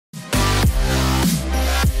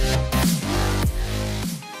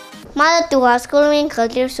妈的读好 schooling 可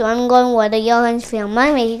就喜欢跟我的腰很喜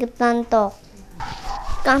欢每一个战斗。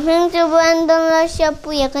感兴趣运動嘅小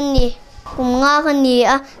朋友跟你，我跟你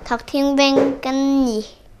啊，讀聽兵跟你。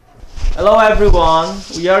Hello everyone,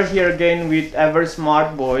 we are here again with a very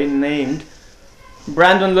smart boy named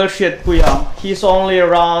Brandon Lalhriatpuia. He's only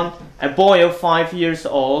around a boy of 5 years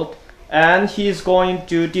old, and he's going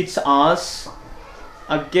to teach us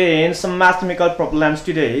again some mathematical problems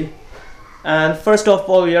today. And first of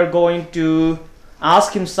all, we are going to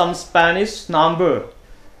ask him some Spanish number.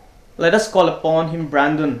 Let us call upon him,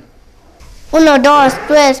 Brandon. 1, 2,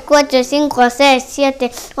 3, 4, 5, 6, 7,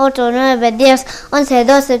 8, 9, 10, 11,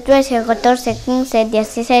 12, 13, 14, 15,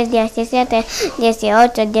 16, 17, 18,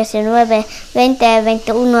 19, 20,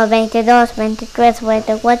 21, 22, 23,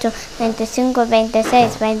 24, 25,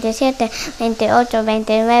 26, 27, 28, 29,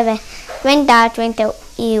 30,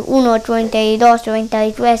 31, 32,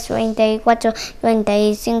 33, 34,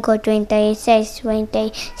 35, 36,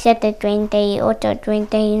 37, 38,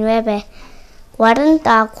 39, 40,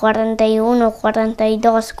 41,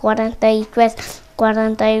 42, 43, 44,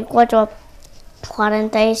 45,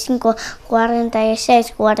 46, 47,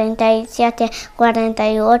 48, 49, 50, 51,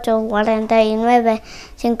 52,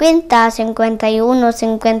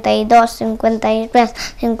 53, 54,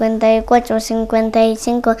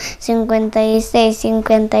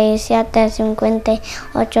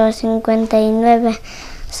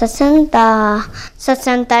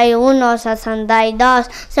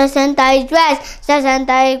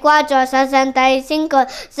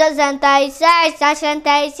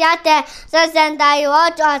 56, 57, 58, 59, 60, 61, 62, 63, 64, 65, 66, 67,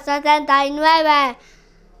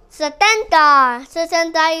 68,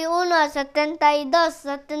 69, 70,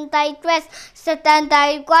 61, 72, 73,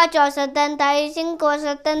 74,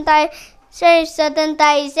 75, 76,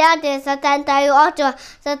 77, 78,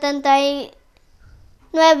 79,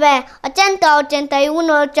 80, 81,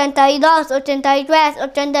 82, 83,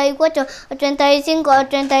 84,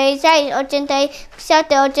 85, 86,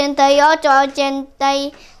 87, 88,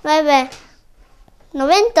 89, 90,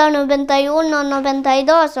 91,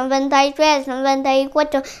 92, 93,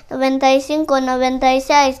 94, 95,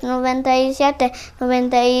 96, 97,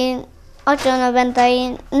 98,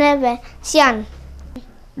 99, 100.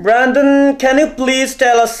 Brandon, can you please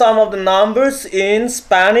tell us some of the numbers in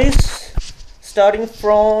Spanish, starting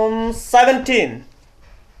from 17?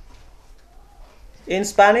 In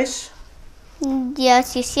Spanish?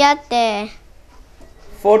 17,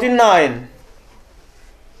 49,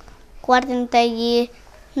 49,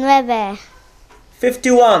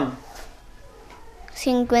 51,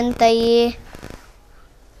 51,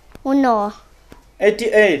 88.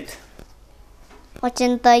 88.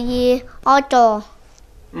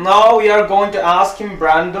 Now we are going to ask him,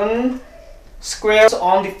 Brandon, squares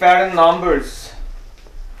on different numbers.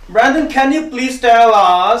 Brandon, can you please tell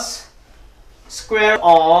us square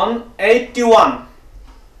on 81?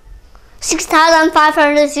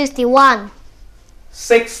 6,561.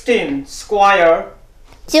 16 square.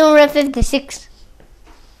 256.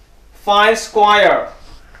 5 square.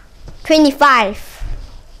 25.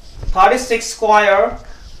 36 square.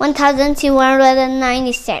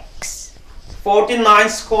 1,296. 49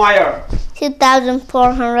 square.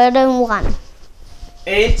 2,401.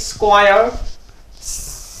 8 square.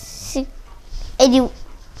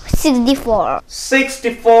 64.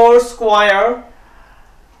 64 square.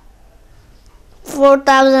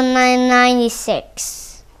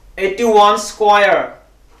 4,996. 81 square.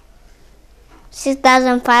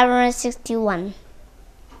 6,561.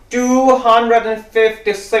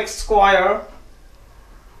 256 square.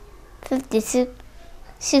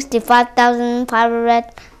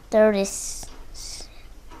 65,536.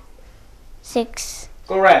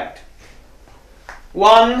 Correct.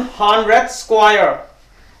 100 square.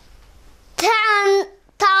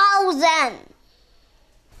 10,000.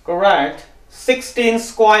 Correct. 16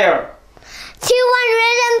 square.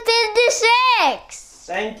 256.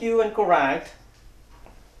 Thank you and correct.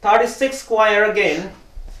 36 square again.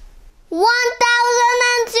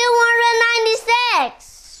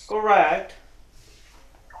 1,296. Correct.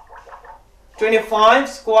 25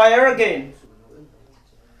 square again.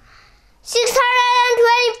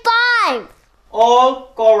 625.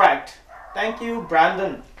 All correct. Thank you,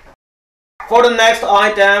 Brandon. For the next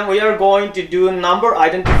item, we are going to do number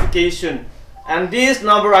identification. And this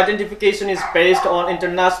number identification is based on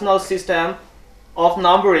international system of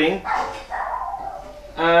numbering.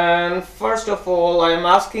 And first of all, I am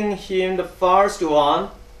asking him the first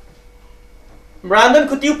one. Brandon,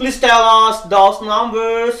 could you please tell us those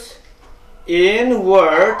numbers in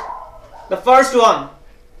word? The first one.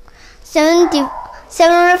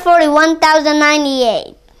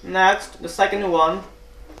 741,098. Next, the second one.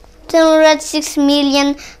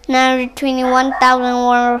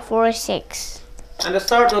 706,921,146. And the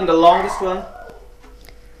third one, the longest one.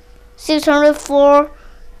 604.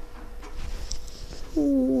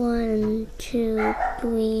 1, 2,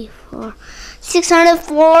 3, 4.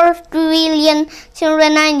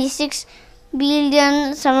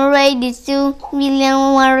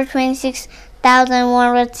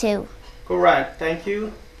 604,796,126,102. Correct. Thank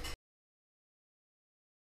you.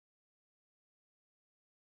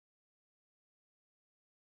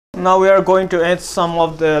 Now we are going to add some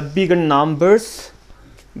of the bigger numbers.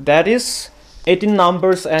 That is 18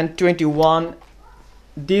 numbers and 21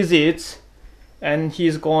 digits. And he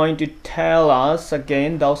is going to tell us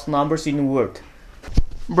again those numbers in word.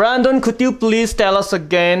 Brandon, could you please tell us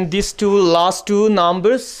again these last two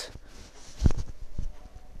numbers,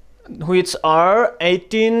 which are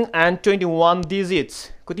 18 and 21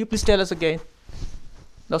 digits? Could you please tell us again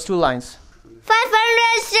those two lines?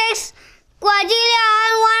 506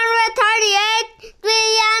 quadrillion 138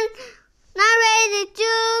 trillion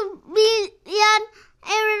 982 billion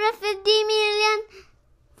 850 million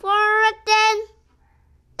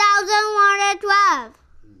 410,112.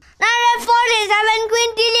 947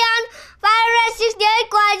 quintillion 568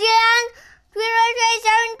 quadrillion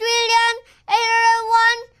 327